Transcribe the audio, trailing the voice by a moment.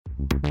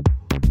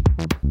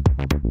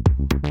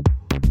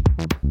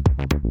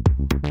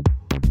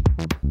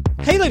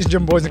Hey ladies and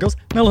gentlemen, boys and girls,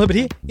 Mel Herbert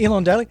here,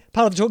 Elon Daily,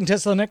 part of the Talking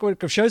Tesla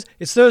network of shows.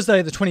 It's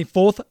Thursday the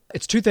 24th,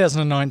 it's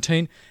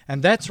 2019,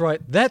 and that's right,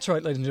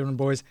 ladies and gentlemen,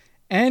 boys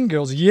and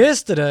girls.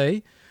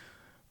 Yesterday,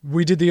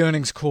 we did the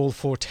earnings call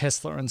for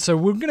Tesla, and so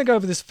we're going to go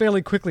over this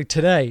fairly quickly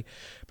today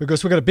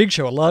because we've got a big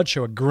show, a large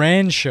show, a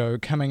grand show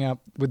coming up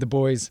with the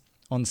boys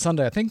on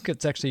Sunday. I think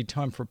it's actually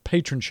time for a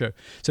patron show.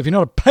 So if you're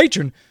not a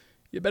patron,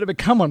 you better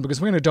become one because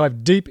we're going to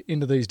dive deep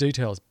into these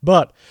details.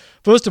 But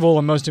first of all,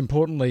 and most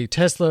importantly,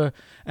 Tesla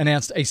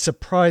announced a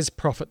surprise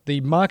profit. The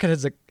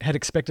market had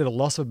expected a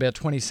loss of about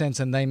 20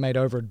 cents and they made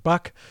over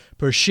 $1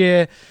 per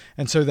share.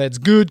 And so that's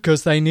good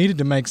because they needed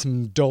to make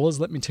some dollars,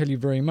 let me tell you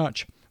very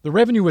much. The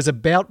revenue was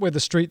about where the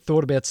street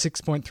thought, about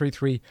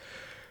 $6.33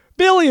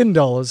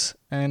 billion.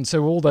 And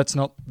so all that's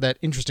not that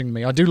interesting to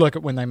me. I do like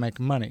it when they make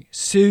money.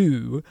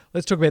 So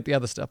let's talk about the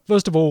other stuff.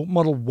 First of all,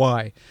 Model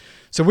Y.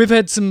 So we've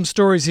had some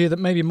stories here that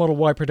maybe Model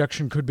Y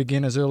production could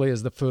begin as early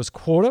as the first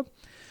quarter.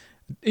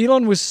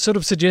 Elon was sort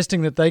of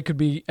suggesting that they could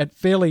be at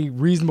fairly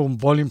reasonable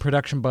volume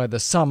production by the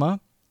summer.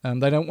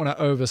 They don't want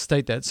to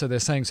overstate that, so they're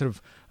saying sort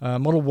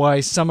of Model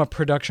Y summer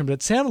production, but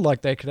it sounded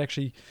like they could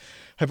actually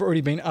have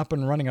already been up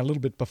and running a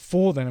little bit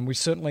before then, and we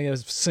certainly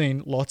have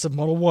seen lots of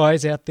Model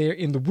Ys out there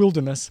in the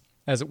wilderness,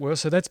 as it were.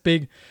 So that's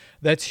big,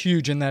 that's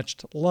huge, and that's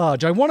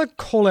large. I want to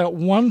call out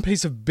one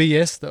piece of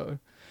BS, though,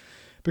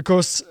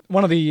 because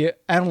one of the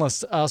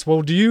analysts asked,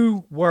 well, do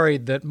you worry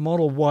that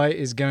Model Y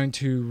is going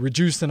to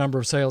reduce the number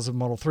of sales of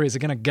Model 3? Is it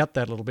going to gut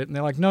that a little bit? And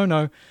they're like,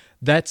 no,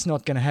 that's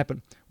not going to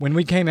happen. When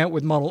we came out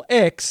with Model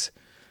X,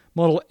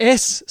 Model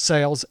S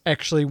sales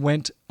actually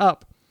went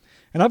up.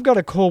 And I've got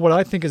to call what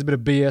I think is a bit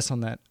of BS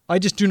on that. I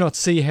just do not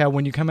see how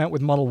when you come out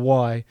with Model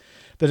Y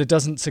that it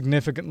doesn't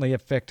significantly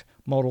affect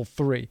Model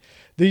 3.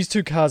 These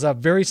two cars are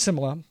very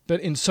similar,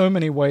 but in so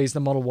many ways the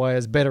Model Y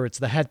is better. It's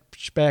the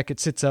hatchback, it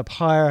sits up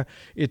higher,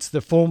 it's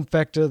the form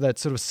factor, that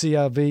sort of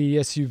CRV,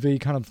 SUV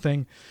kind of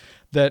thing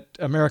that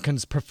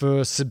Americans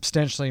prefer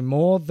substantially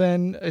more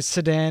than a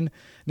sedan.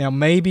 Now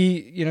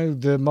maybe,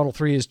 the Model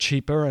 3 is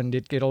cheaper and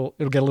it'll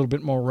get a little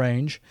bit more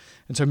range.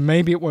 And so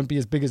maybe it won't be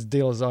as big a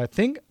deal as I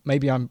think.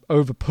 Maybe I'm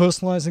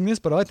over-personalizing this,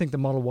 but I think the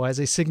Model Y is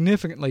a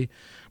significantly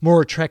more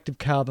attractive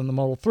car than the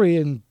Model 3.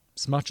 And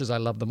as much as I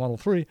love the Model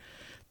 3,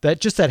 that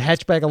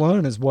hatchback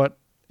alone is what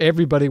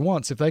everybody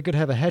wants. If they could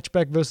have a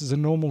hatchback versus a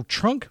normal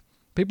trunk,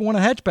 people want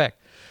a hatchback.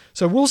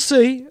 So we'll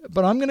see,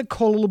 but I'm going to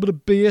call a little bit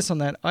of BS on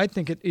that. I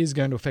think it is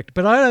going to affect it,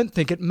 but I don't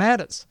think it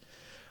matters.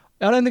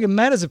 I don't think it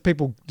matters if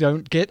people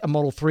don't get a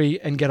Model 3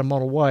 and get a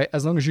Model Y.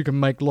 As long as you can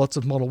make lots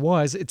of Model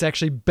Ys, it's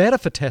actually better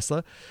for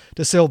Tesla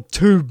to sell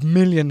 2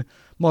 million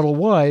Model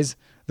Ys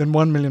than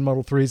 1 million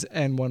Model 3s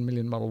and 1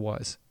 million Model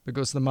Ys,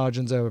 because the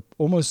margins are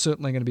almost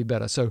certainly going to be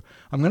better. So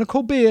I'm going to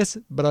call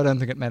BS, but I don't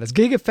think it matters.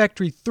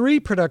 Gigafactory 3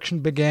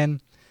 production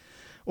began,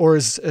 or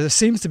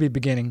seems to be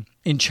beginning,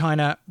 in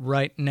China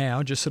right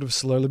now, just sort of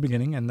slowly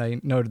beginning, and they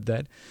noted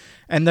that.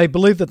 And they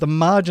believe that the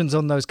margins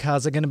on those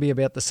cars are going to be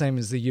about the same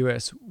as the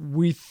US.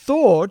 We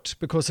thought,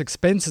 because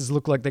expenses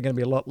look like they're going to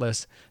be a lot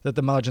less, that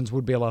the margins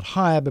would be a lot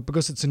higher, but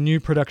because it's a new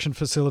production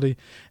facility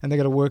and they've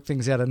got to work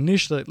things out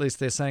initially, at least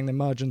they're saying the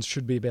margins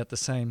should be about the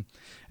same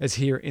as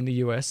here in the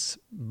US,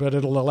 but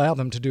it'll allow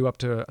them to do up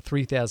to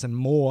 3,000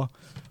 more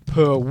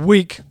per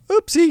week,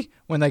 oopsie,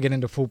 when they get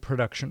into full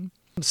production.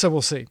 So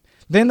we'll see.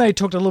 Then they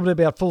talked a little bit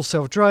about full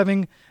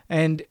self-driving,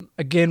 and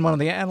again, one of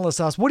the analysts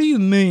asked, what do you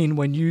mean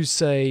when you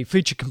say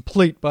feature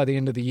complete by the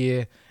end of the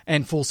year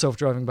and full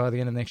self-driving by the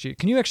end of next year?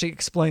 Can you actually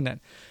explain that?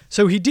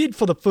 So he did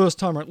for the first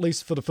time, or at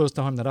least for the first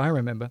time that I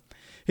remember.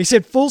 He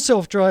said full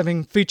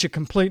self-driving feature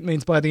complete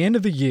means by the end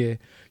of the year,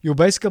 you'll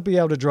basically be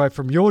able to drive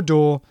from your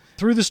door,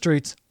 through the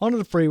streets, onto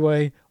the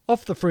freeway,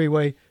 off the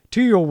freeway,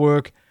 to your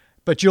work,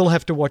 but you'll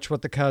have to watch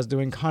what the car's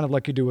doing, kind of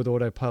like you do with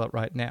autopilot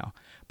right now.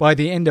 By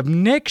the end of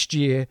next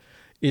year,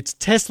 it's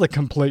Tesla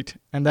complete,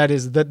 and that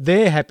is that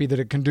they're happy that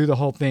it can do the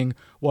whole thing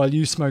while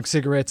you smoke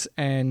cigarettes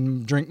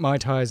and drink Mai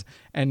Tais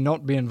and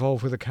not be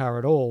involved with the car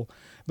at all.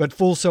 But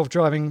full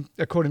self-driving,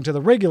 according to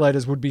the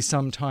regulators, would be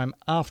sometime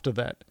after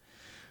that.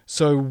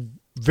 So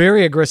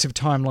very aggressive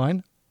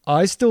timeline.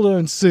 I still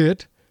don't see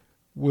it.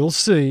 We'll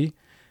see.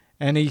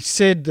 And he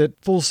said that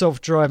full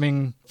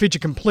self-driving feature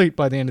complete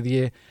by the end of the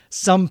year.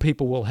 Some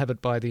people will have it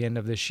by the end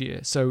of this year.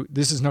 So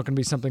this is not going to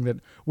be something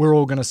that we're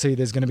all going to see.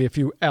 There's going to be a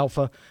few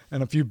alpha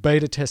and a few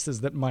beta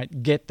testers that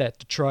might get that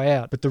to try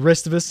out. But the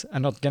rest of us are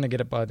not going to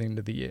get it by the end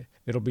of the year.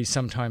 It'll be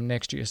sometime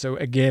next year. So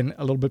again,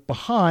 a little bit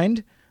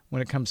behind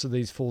when it comes to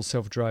these full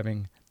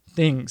self-driving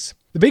things.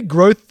 The big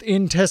growth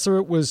in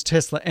Tesla was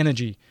Tesla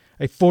Energy.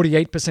 A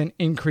 48%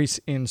 increase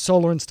in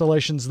solar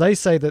installations. They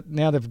say that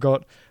now they've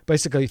got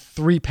basically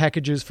 3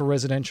 packages for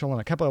residential and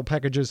a couple of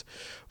packages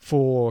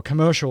for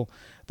commercial,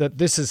 that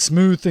this has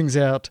smoothed things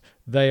out.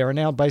 They are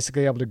now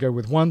basically able to go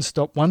with one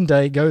stop, one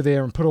day, go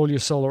there and put all your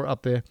solar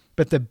up there.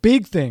 But the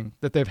big thing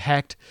that they've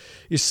hacked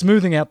is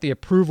smoothing out the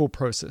approval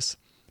process.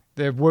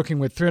 They're working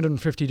with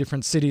 350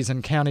 different cities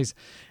and counties,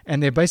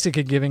 and they're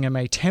basically giving them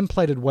a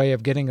templated way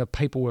of getting the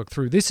paperwork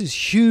through. This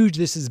is huge.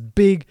 This is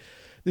big.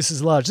 This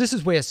is large. This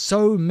is where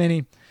so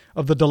many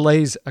of the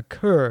delays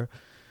occur,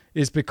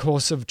 is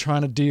because of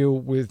trying to deal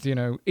with,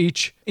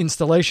 each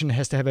installation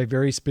has to have a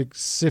very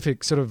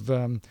specific sort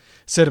of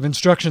set of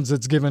instructions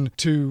that's given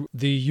to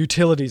the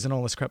utilities and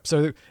all this crap.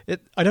 So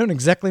I don't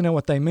exactly know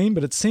what they mean,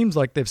 but it seems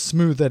like they've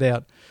smoothed that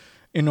out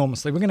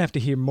enormously. We're going to have to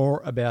hear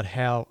more about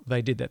how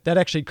they did that. That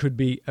actually could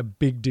be a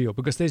big deal,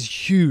 because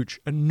there's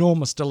huge,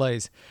 enormous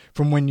delays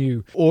from when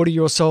you order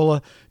your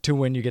solar to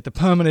when you get the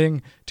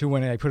permitting to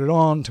when they put it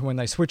on to when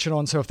they switch it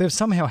on. So if they've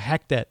somehow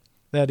hacked that,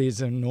 that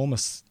is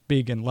enormous,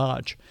 big and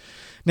large.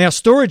 Now,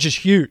 storage is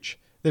huge.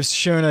 They've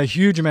shown a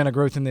huge amount of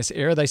growth in this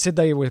area. They said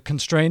they were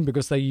constrained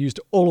because they used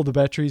all of the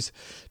batteries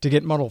to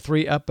get Model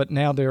 3 up, but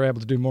now they're able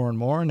to do more and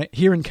more. And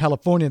here in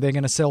California, they're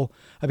going to sell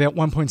about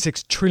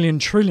 1.6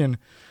 trillion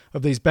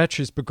of these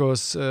batteries,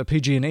 because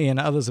PG&E and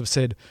others have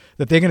said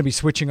that they're going to be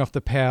switching off the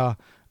power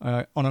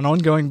on an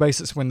ongoing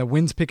basis when the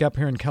winds pick up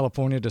here in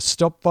California to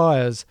stop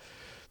fires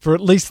for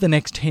at least the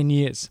next 10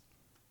 years.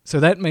 So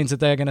that means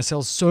that they are going to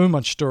sell so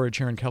much storage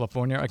here in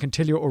California. I can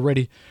tell you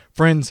already,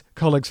 friends,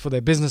 colleagues for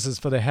their businesses,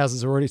 for their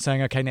houses are already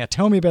saying, okay, now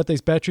tell me about these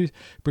batteries,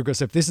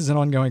 because if this is an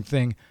ongoing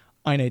thing,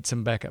 I need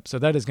some backup. So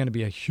that is going to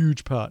be a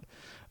huge part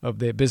of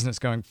their business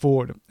going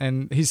forward.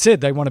 And he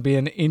said they want to be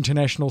an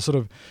international sort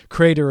of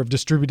creator of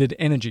distributed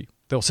energy.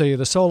 They'll sell you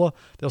the solar,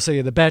 they'll sell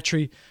you the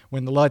battery.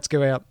 When the lights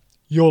go out,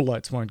 your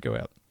lights won't go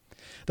out.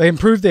 They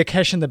improved their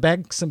cash in the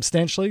bank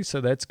substantially,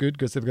 so that's good,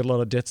 because they've got a lot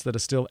of debts that are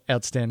still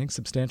outstanding,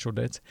 substantial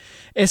debts.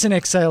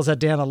 SNX sales are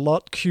down a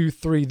lot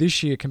Q3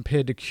 this year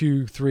compared to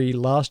Q3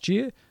 last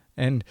year,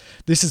 and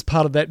this is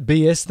part of that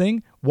BS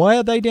thing. Why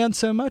are they down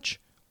so much?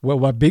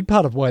 Well, a big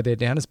part of why they're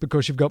down is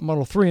because you've got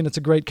Model 3 and it's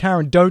a great car,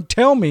 and don't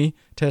tell me,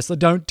 Tesla,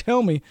 don't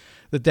tell me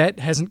that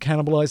hasn't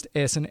cannibalized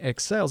S and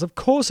X sales. Of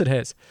course it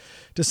has.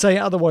 To say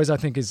otherwise, I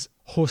think, is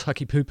horse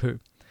hucky poo-poo.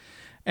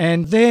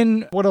 And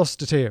then, what else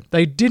to tell you?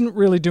 They didn't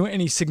really do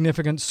any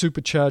significant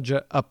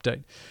supercharger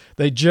update.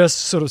 They just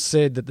sort of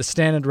said that the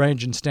Standard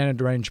Range and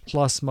Standard Range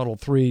Plus Model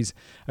 3s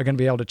are going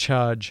to be able to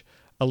charge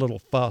a little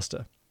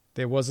faster.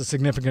 There was a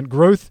significant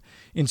growth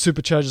in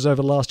superchargers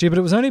over last year, but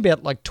it was only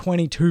about like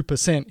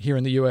 22% here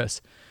in the US.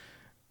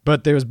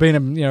 But there has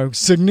been a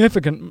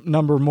significant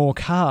number of more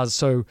cars,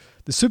 so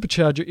the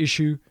supercharger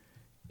issue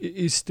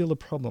is still a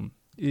problem.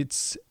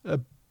 It's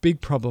a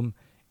big problem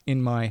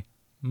in my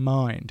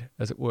mind,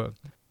 as it were.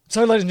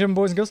 So, ladies and gentlemen,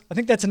 boys and girls, I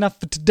think that's enough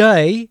for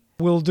today.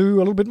 We'll do a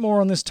little bit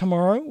more on this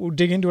tomorrow. We'll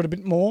dig into it a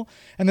bit more.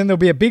 And then there'll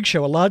be a big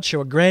show, a large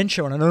show, a grand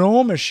show, and an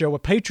enormous show, a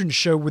patron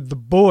show with the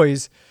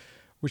boys,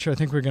 which I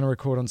think we're going to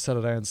record on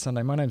Saturday and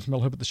Sunday. My name's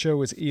Mel Herbert. The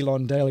show is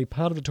Elon Daily,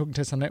 part of the Talking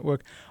Tesla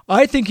Network.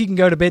 I think you can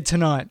go to bed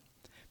tonight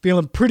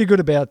feeling pretty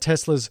good about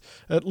Tesla's,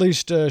 at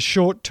least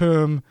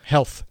short-term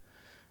health.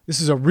 This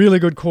is a really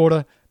good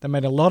quarter. They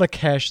made a lot of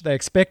cash. They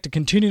expect to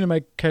continue to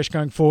make cash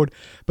going forward,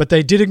 but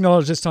they did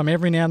acknowledge this time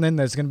every now and then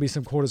there's going to be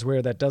some quarters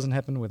where that doesn't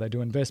happen, where they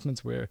do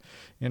investments, where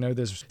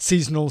there's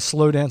seasonal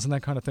slowdowns and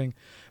that kind of thing.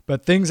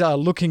 But things are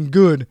looking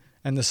good,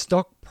 and the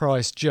stock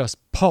price just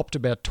popped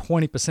about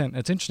 20%.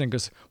 It's interesting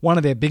because one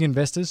of their big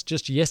investors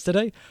just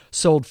yesterday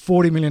sold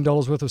 $40 million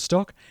worth of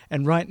stock,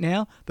 and right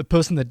now the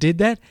person that did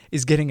that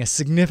is getting a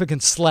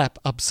significant slap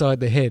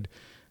upside the head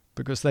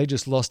because they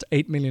just lost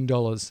 $8 million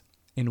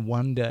in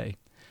one day.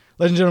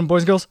 Ladies and gentlemen,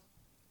 boys and girls,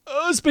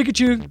 speak at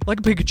you like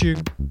a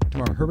Pikachu.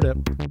 Tomorrow, Herbert out.